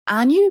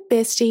Our new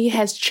bestie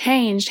has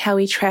changed how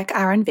we track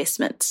our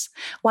investments.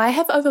 Why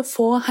have over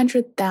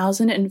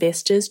 400,000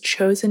 investors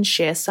chosen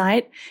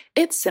ShareSite?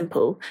 It's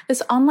simple.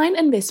 This online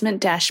investment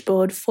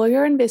dashboard for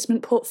your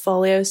investment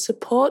portfolio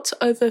supports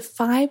over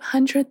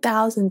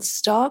 500,000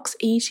 stocks,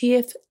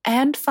 ETFs,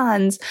 and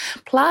funds,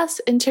 plus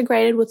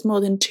integrated with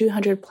more than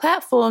 200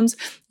 platforms,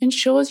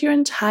 ensures your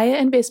entire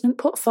investment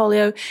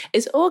portfolio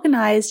is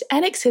organized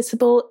and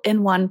accessible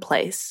in one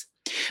place.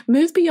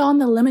 Move beyond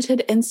the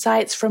limited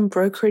insights from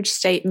brokerage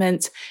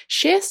statements.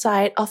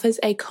 ShareSite offers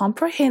a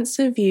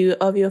comprehensive view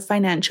of your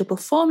financial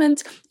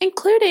performance,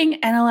 including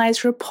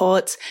analyzed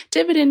reports,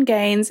 dividend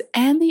gains,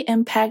 and the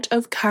impact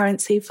of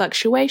currency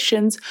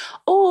fluctuations,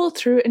 all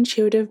through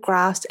intuitive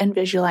graphs and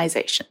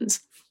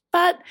visualizations.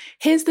 But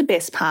here's the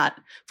best part.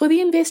 For the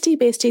investy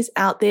besties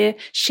out there,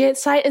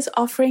 ShareSite is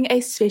offering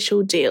a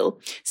special deal.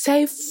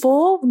 Save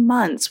 4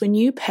 months when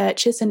you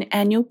purchase an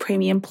annual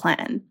premium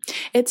plan.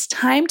 It's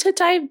time to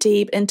dive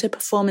deep into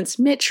performance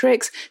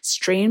metrics,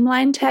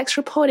 streamline tax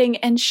reporting,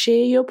 and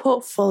share your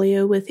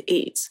portfolio with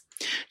ease.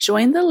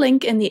 Join the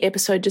link in the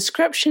episode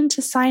description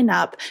to sign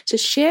up to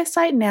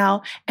ShareSite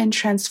now and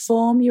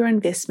transform your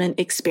investment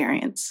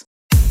experience.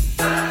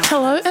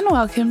 Hello and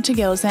welcome to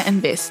Girls That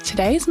Invest.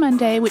 Today is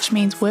Monday, which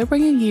means we're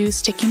bringing you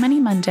Sticky Money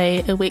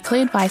Monday, a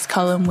weekly advice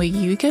column where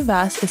you give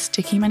us a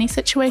sticky money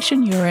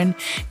situation you're in,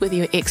 whether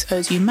your ex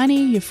owes you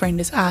money, your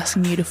friend is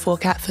asking you to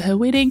fork out for her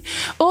wedding,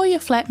 or your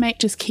flatmate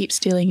just keeps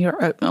stealing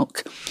your oat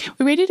milk.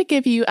 We're ready to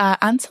give you our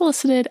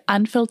unsolicited,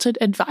 unfiltered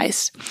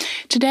advice.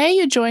 Today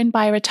you're joined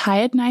by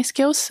retired nice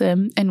girl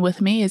Sim, and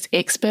with me is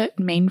expert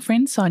mean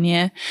friend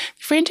Sonia,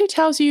 the friend who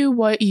tells you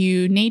what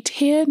you need to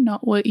hear,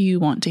 not what you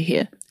want to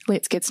hear.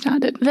 Let's get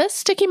started. This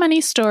sticky money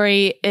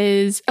story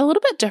is a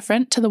little bit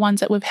different to the ones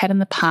that we've had in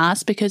the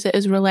past because it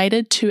is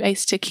related to a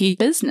sticky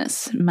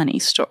business money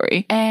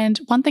story. And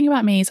one thing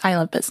about me is I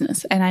love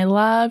business and I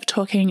love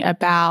talking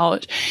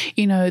about,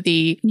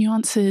 the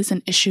nuances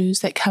and issues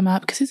that come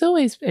up because there's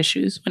always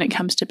issues when it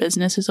comes to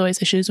business. There's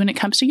always issues when it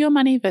comes to your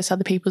money versus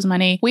other people's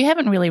money. We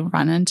haven't really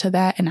run into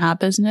that in our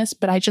business,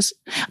 but I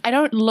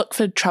don't look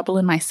for trouble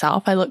in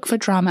myself. I look for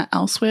drama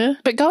elsewhere.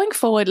 But going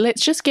forward,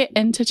 let's just get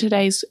into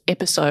today's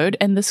episode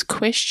and this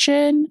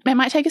question. It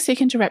might take a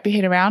second to wrap your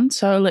head around,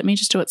 so let me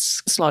just do it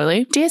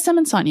slowly. Dear Sim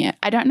and Sonia,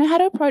 I don't know how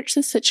to approach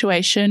this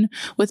situation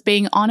with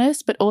being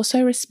honest but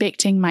also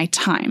respecting my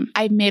time.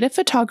 I met a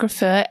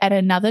photographer at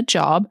another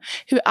job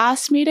who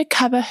asked me to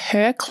cover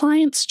her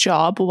client's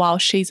job while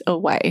she's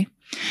away.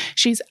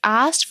 She's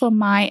asked for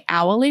my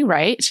hourly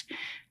rate.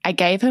 I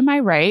gave her my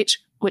rate,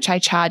 which I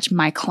charge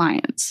my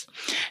clients.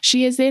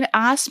 She has then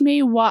asked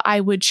me what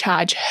I would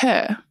charge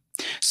her.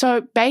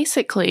 So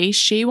basically,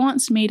 she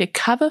wants me to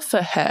cover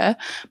for her,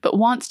 but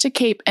wants to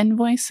keep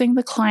invoicing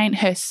the client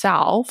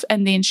herself,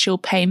 and then she'll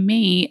pay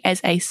me as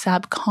a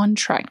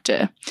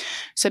subcontractor.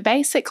 So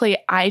basically,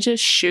 I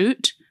just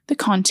shoot the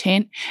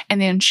content,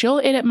 and then she'll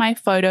edit my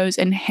photos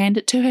and hand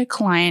it to her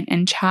client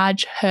and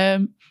charge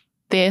her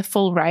their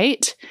full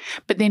rate,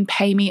 but then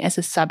pay me as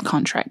a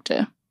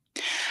subcontractor.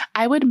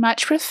 I would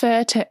much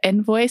prefer to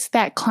invoice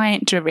that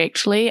client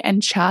directly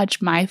and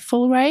charge my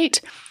full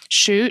rate,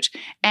 shoot,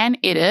 and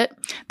edit.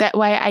 That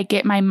way I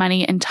get my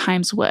money in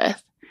time's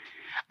worth.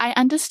 I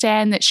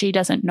understand that she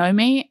doesn't know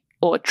me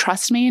or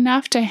trust me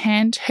enough to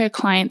hand her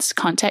client's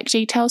contact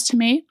details to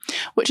me,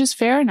 which is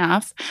fair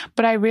enough,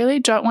 but I really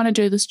don't want to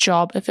do this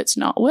job if it's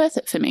not worth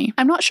it for me.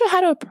 I'm not sure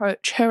how to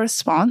approach her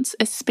response,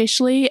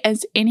 especially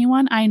as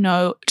anyone I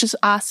know just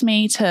asks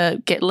me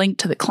to get linked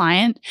to the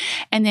client,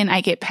 and then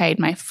I get paid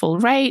my full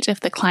rate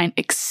if the client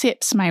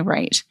accepts my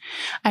rate.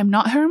 I'm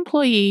not her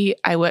employee,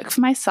 I work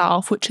for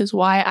myself, which is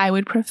why I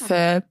would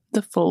prefer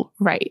the full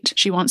rate.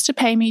 She wants to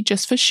pay me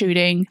just for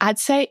shooting. I'd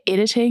say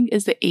editing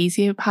is the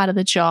easier part of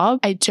the job.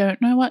 I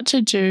don't know what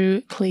to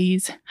do.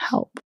 Please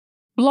help.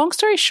 Long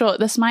story short,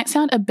 this might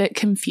sound a bit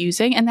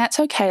confusing, and that's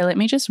okay. Let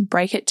me just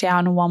break it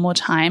down one more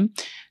time.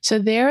 So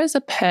there is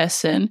a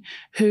person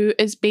who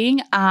is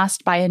being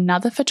asked by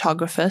another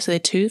photographer. So there are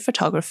two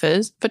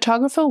photographers.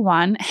 Photographer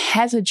one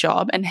has a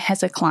job and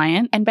has a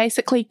client and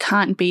basically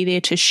can't be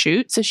there to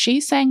shoot. So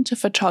she's saying to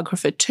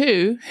photographer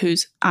two,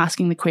 who's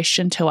asking the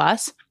question to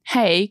us,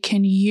 hey,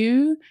 can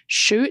you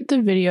shoot the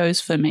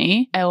videos for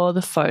me or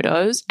the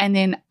photos, and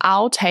then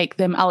I'll take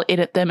them, I'll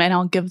edit them, and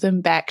I'll give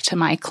them back to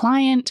my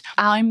client.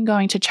 I'm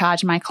going to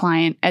charge my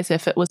client as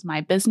if it was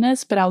my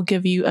business, but I'll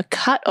give you a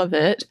cut of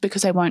it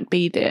because I won't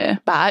be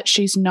there. But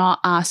she's not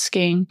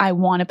asking, I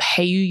want to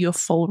pay you your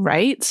full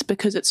rates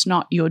because it's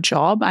not your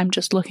job. I'm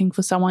just looking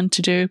for someone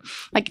to do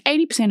like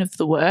 80% of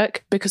the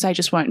work because I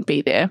just won't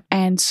be there.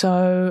 And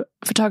so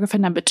photographer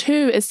number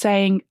two is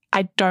saying,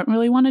 I don't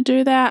really want to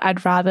do that.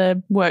 I'd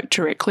rather work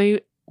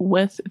directly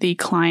with the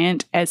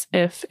client as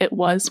if it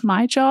was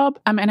my job.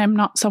 And I'm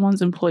not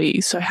someone's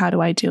employee, so how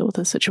do I deal with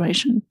the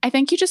situation? I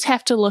think you just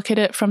have to look at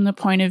it from the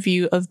point of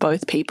view of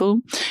both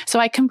people. So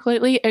I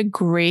completely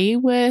agree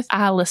with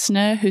our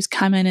listener who's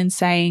come in and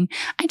saying,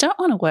 I don't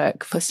want to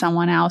work for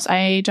someone else.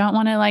 I don't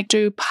want to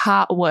do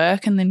part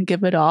work and then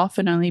give it off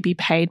and only be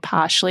paid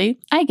partially.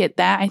 I get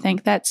that. I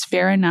think that's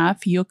fair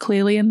enough. You're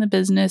clearly in the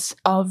business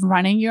of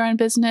running your own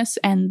business,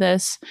 and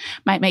this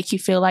might make you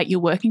feel like you're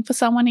working for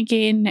someone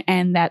again,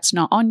 and that's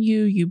not on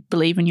you. You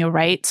believe in your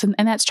rates, and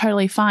that's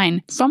totally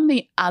fine. From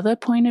the other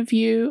point of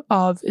view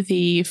of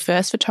the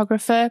first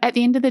photographer, at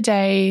the end of the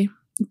day,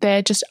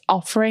 they're just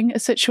offering a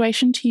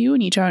situation to you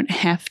and you don't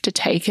have to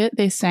take it.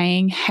 They're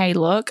saying, hey,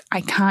 look, I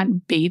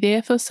can't be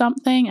there for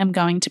something. I'm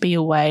going to be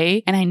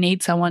away and I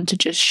need someone to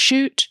just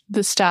shoot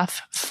the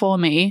stuff for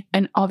me.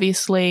 And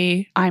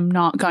obviously, I'm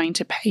not going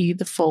to pay you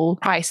the full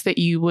price that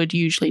you would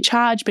usually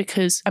charge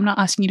because I'm not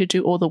asking you to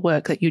do all the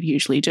work that you'd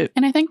usually do.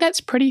 And I think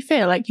that's pretty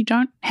fair. You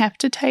don't have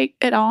to take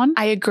it on.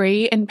 I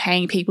agree in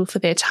paying people for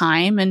their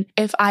time. And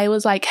if I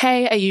was like,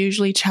 hey, I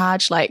usually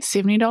charge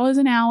 $70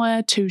 an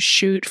hour to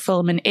shoot,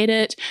 film, and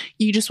edit,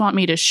 you just want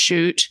me to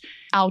shoot,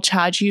 I'll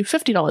charge you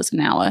 $50 an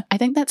hour. I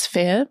think that's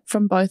fair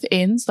from both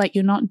ends.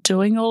 You're not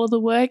doing all of the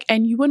work,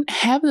 and you wouldn't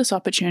have this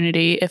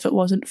opportunity if it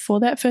wasn't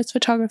for that first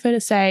photographer to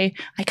say,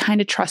 I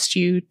kind of trust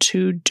you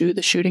to do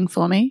the shooting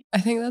for me. I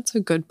think that's a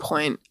good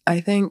point.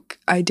 I think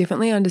I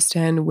definitely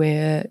understand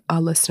where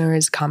our listener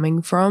is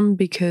coming from,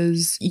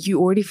 because you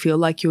already feel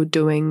like you're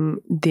doing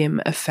them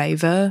a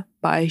favor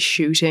by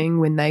shooting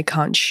when they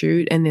can't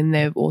shoot, and then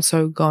they're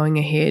also going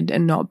ahead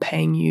and not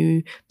paying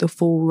you the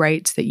full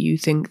rates that you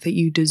think that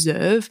you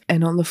deserve.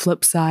 And on the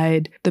flip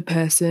side, the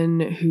person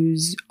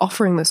who's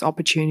offering this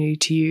opportunity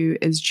to you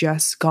is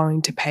just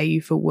going to pay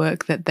you for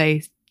work that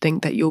they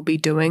think that you'll be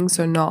doing.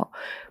 So not,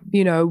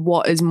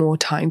 what is more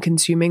time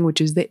consuming,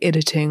 which is the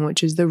editing,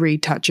 which is the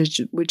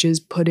retouches, which is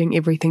putting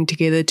everything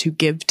together to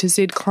give to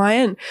said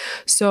client.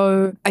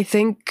 So I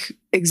think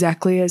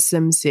exactly as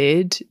Sim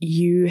said,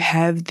 you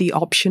have the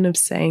option of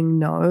saying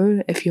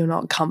no if you're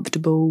not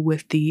comfortable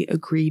with the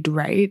agreed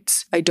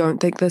rates. I don't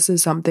think this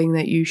is something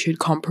that you should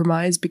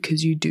compromise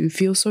because you do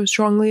feel so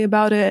strongly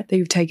about it, that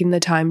you've taken the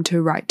time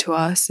to write to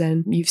us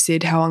and you've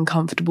said how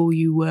uncomfortable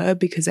you were,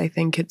 because I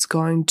think it's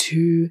going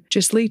to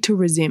just lead to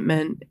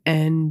resentment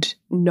and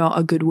not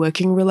a good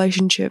working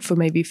relationship for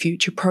maybe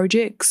future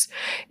projects.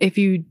 If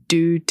you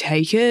do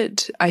take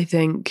it, I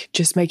think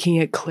just making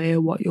it clear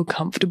what you're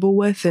comfortable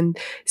with and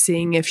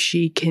seeing if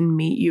she can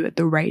meet you at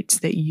the rates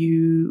that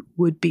you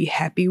would be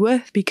happy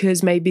with,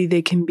 because maybe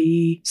there can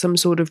be some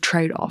sort of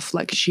trade-off.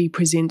 She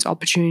presents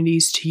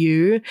opportunities to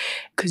you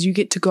because you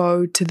get to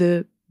go to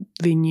the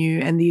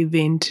venue and the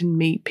event and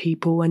meet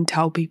people and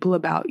tell people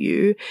about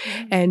you,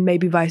 and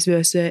maybe vice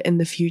versa in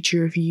the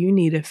future if you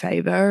need a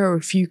favor or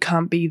if you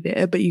can't be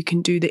there but you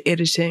can do the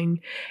editing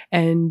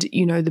and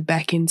the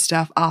back end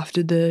stuff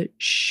after the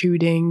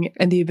shooting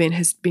and the event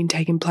has been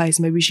taken place,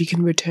 maybe she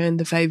can return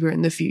the favor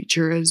in the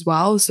future as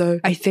well.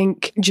 So I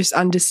think just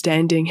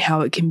understanding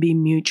how it can be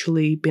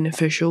mutually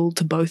beneficial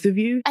to both of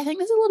you. I think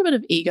there's a little bit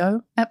of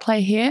ego at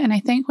play here, and I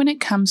think when it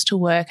comes to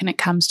work and it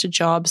comes to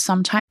jobs,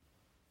 sometimes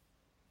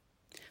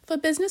for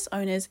business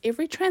owners,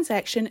 every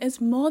transaction is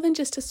more than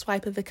just a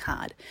swipe of a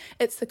card.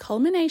 It's the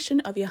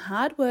culmination of your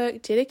hard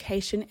work,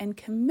 dedication, and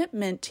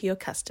commitment to your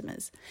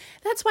customers.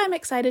 That's why I'm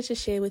excited to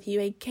share with you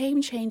a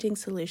game-changing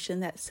solution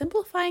that's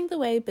simplifying the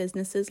way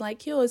businesses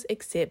like yours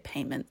accept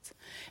payments.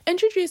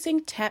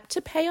 Introducing Tap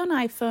to Pay on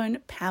iPhone,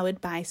 powered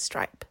by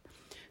Stripe.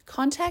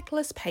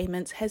 Contactless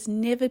payments has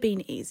never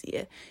been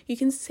easier. You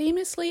can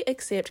seamlessly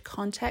accept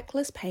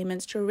contactless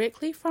payments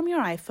directly from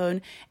your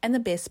iPhone, and the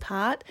best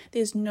part,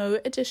 there's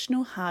no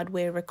additional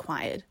hardware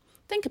required.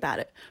 Think about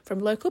it. From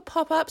local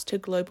pop-ups to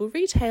global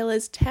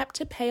retailers, Tap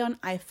to Pay on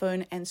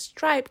iPhone and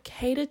Stripe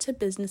cater to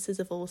businesses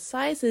of all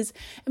sizes,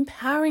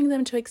 empowering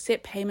them to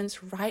accept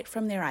payments right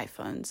from their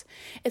iPhones.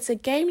 It's a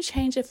game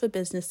changer for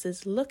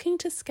businesses looking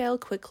to scale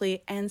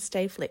quickly and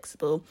stay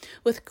flexible,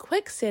 with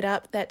quick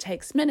setup that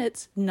takes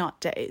minutes, not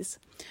days.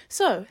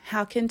 So,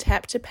 how can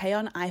Tap to Pay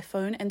on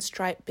iPhone and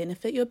Stripe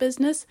benefit your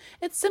business?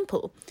 It's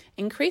simple.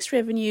 Increased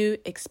revenue,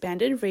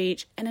 expanded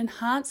reach, and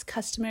enhanced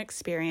customer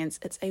experience.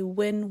 It's a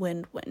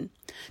win-win-win.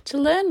 To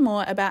learn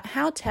more about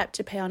how Tap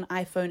to Pay on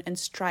iPhone and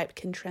Stripe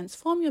can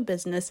transform your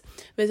business,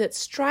 visit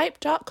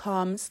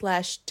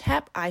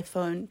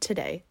stripe.com/tapiphone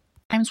today.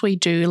 Sometimes we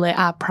do let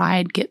our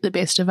pride get the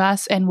best of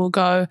us and we'll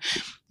go,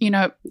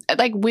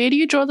 where do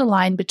you draw the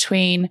line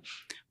between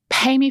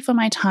pay me for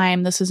my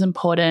time, this is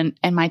important,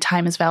 and my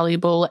time is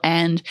valuable,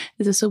 and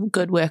is this a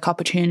good work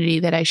opportunity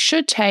that I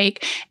should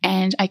take,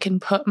 and I can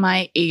put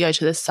my ego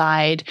to the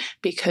side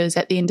because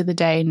at the end of the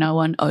day, no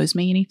one owes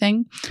me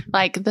anything.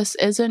 This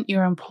isn't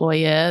your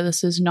employer.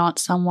 This is not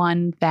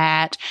someone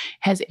that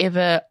has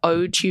ever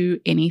owed you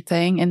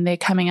anything, and they're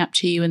coming up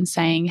to you and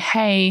saying,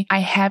 hey, I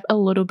have a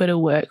little bit of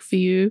work for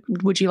you.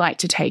 Would you like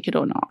to take it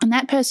or not? And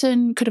that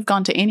person could have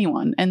gone to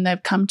anyone, and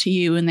they've come to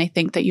you and they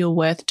think that you're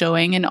worth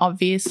doing, and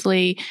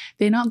obviously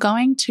they're not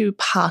going to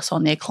pass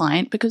on their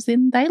client because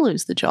then they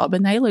lose the job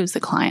and they lose the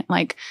client.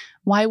 Like,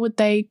 why would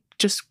they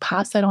just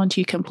pass that on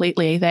to you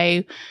completely?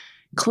 They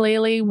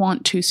clearly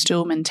want to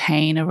still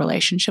maintain a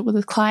relationship with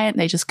the client.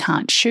 They just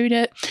can't shoot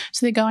it.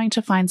 So they're going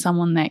to find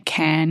someone that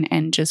can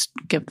and just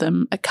give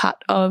them a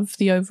cut of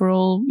the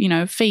overall,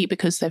 fee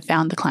because they've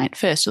found the client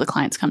first or the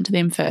client's come to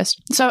them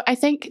first. So I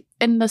think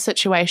in this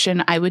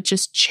situation, I would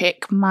just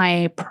check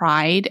my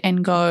pride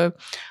and go,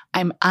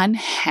 I'm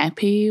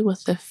unhappy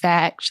with the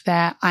fact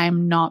that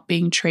I'm not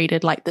being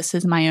treated like this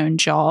is my own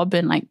job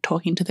and like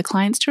talking to the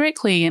clients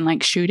directly and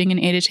like shooting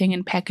and editing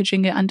and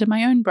packaging it under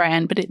my own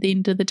brand. But at the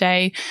end of the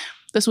day,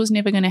 this was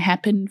never going to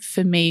happen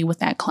for me with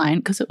that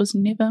client because it was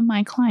never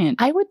my client.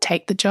 I would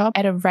take the job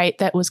at a rate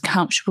that was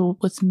comfortable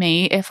with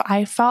me. If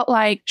I felt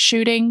like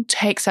shooting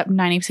takes up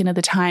 90% of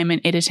the time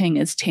and editing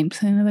is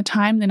 10% of the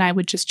time, then I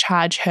would just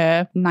charge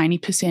her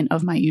 90%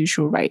 of my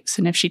usual rates.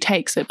 And if she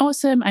takes it,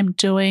 awesome, I'm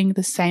doing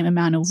the same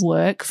amount of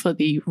work for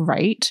the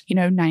rate,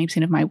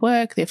 90% of my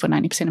work, therefore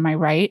 90% of my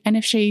rate. And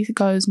if she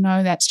goes,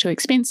 no, that's too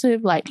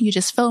expensive, like you're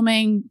just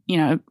filming,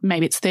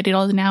 maybe it's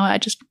 $30 an hour, I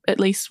just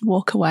at least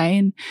walk away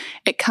and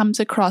it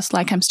comes across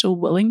like I'm still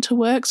willing to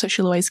work. So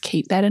she'll always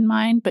keep that in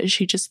mind, but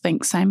she just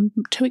thinks I'm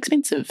too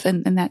expensive.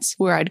 And that's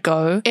where I'd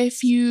go.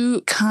 If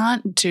you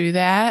can't do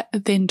that,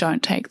 then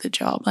don't take the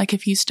job. Like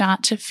if you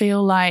start to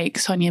feel like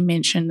Sonia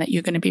mentioned that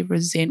you're going to be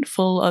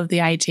resentful of the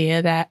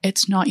idea that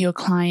it's not your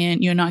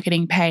client, you're not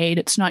getting paid,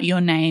 it's not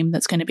your name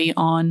that's going to be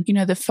on,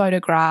 the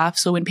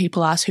photographs, or when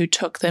people ask who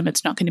took them,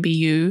 it's not going to be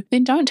you,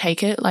 then don't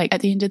take it. Like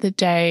at the end of the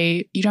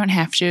day, you don't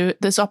have to.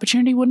 This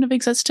opportunity wouldn't have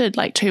existed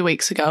like 2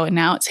 weeks ago and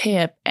now it's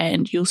here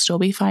and you'll still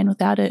be fine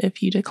without it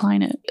if you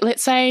decline it.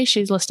 Let's say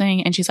she's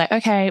listening and she's like,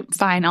 okay,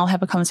 fine, I'll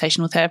have a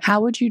conversation with her.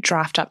 How would you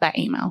draft up that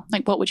email?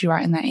 Like what would you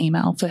write in that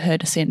email for her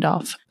to send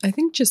off? I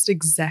think just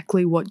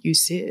exactly what you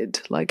said,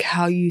 like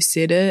how you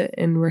said it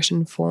in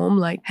written form.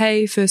 Like,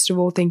 hey, first of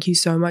all, thank you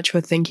so much for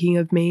thinking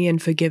of me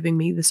and for giving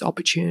me this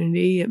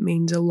opportunity. It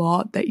means a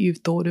lot that you've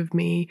thought of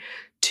me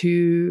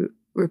to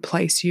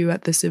replace you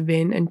at this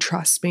event and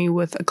trust me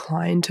with a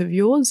client of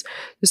yours.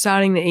 So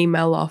starting the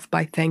email off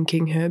by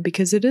thanking her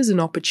because it is an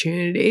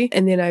opportunity.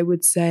 And then I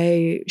would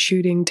say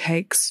shooting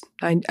takes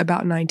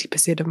about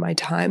 90% of my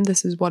time.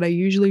 This is what I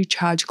usually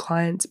charge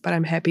clients, but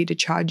I'm happy to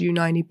charge you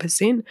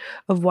 90%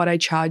 of what I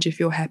charge if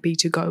you're happy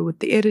to go with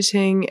the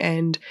editing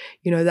and,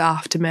 the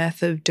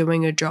aftermath of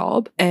doing a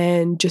job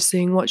and just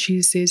seeing what she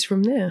says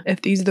from there.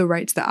 If these are the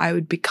rates that I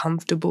would be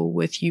comfortable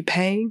with you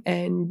paying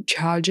and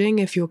charging,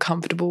 if you're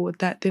comfortable with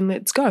that, then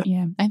let's go.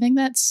 Yeah, I think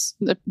that's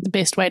the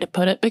best way to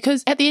put it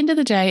because at the end of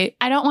the day,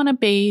 I don't want to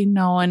be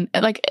known,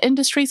 like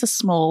industries are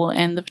small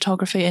and the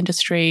photography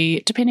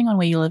industry, depending on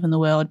where you live in the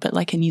world, but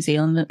like in New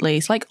Zealand at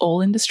least, like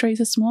all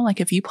industries are small.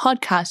 Like if you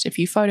podcast, if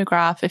you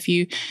photograph, if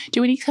you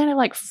do any kind of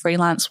like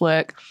freelance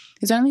work,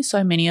 there's only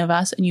so many of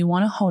us and you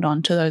want to hold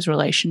on to those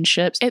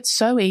relationships. It's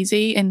so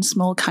easy in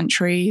small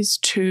countries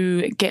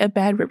to get a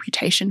bad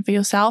reputation for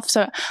yourself.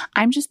 So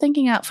I'm just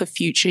thinking out for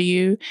future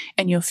you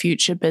and your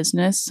future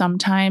business.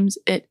 Sometimes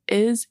it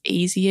is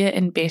easier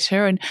and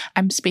better, and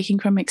I'm speaking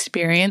from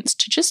experience,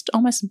 to just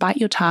almost bite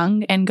your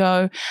tongue and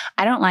go,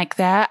 I don't like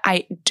that.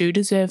 I do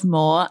deserve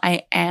more.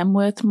 I am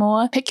worth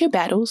more. Pick your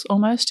battles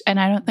almost. And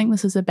I don't think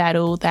this is a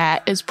battle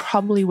that is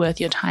probably worth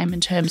your time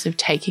in terms of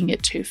taking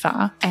it too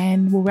far.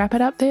 And we'll wrap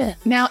it up there.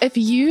 Now, if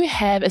you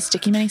have a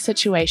sticky money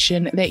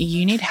situation that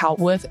you need help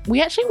with,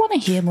 we actually want to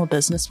hear more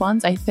business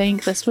ones. I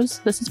think this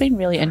has been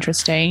really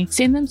interesting.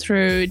 Send them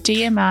through,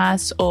 DM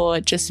us, or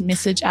just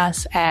message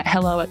us at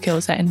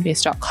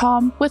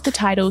hello@girlsthatinvest.com with the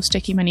title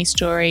Sticky Money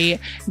Story.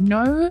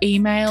 No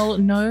email,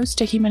 no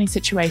sticky money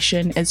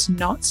situation is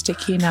not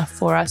sticky enough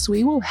for us.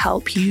 We will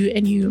help you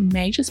and you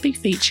may just be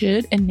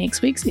featured in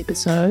next week's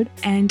episode.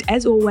 And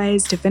as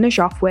always, to finish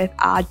off with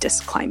our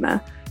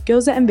disclaimer.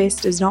 Girls That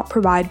Invest does not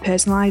provide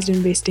personalized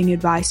investing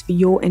advice for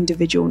your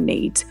individual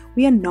needs.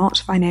 We are not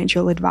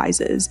financial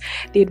advisors.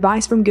 The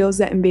advice from Girls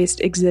That Invest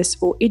exists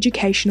for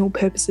educational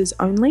purposes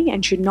only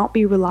and should not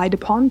be relied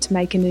upon to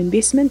make an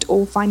investment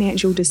or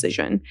financial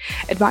decision.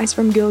 Advice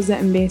from Girls That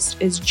Invest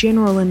is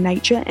general in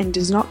nature and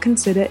does not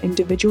consider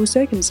individual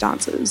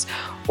circumstances.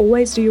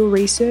 Always do your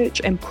research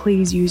and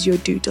please use your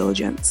due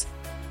diligence.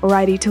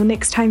 Alrighty, till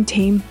next time,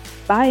 team.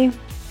 Bye.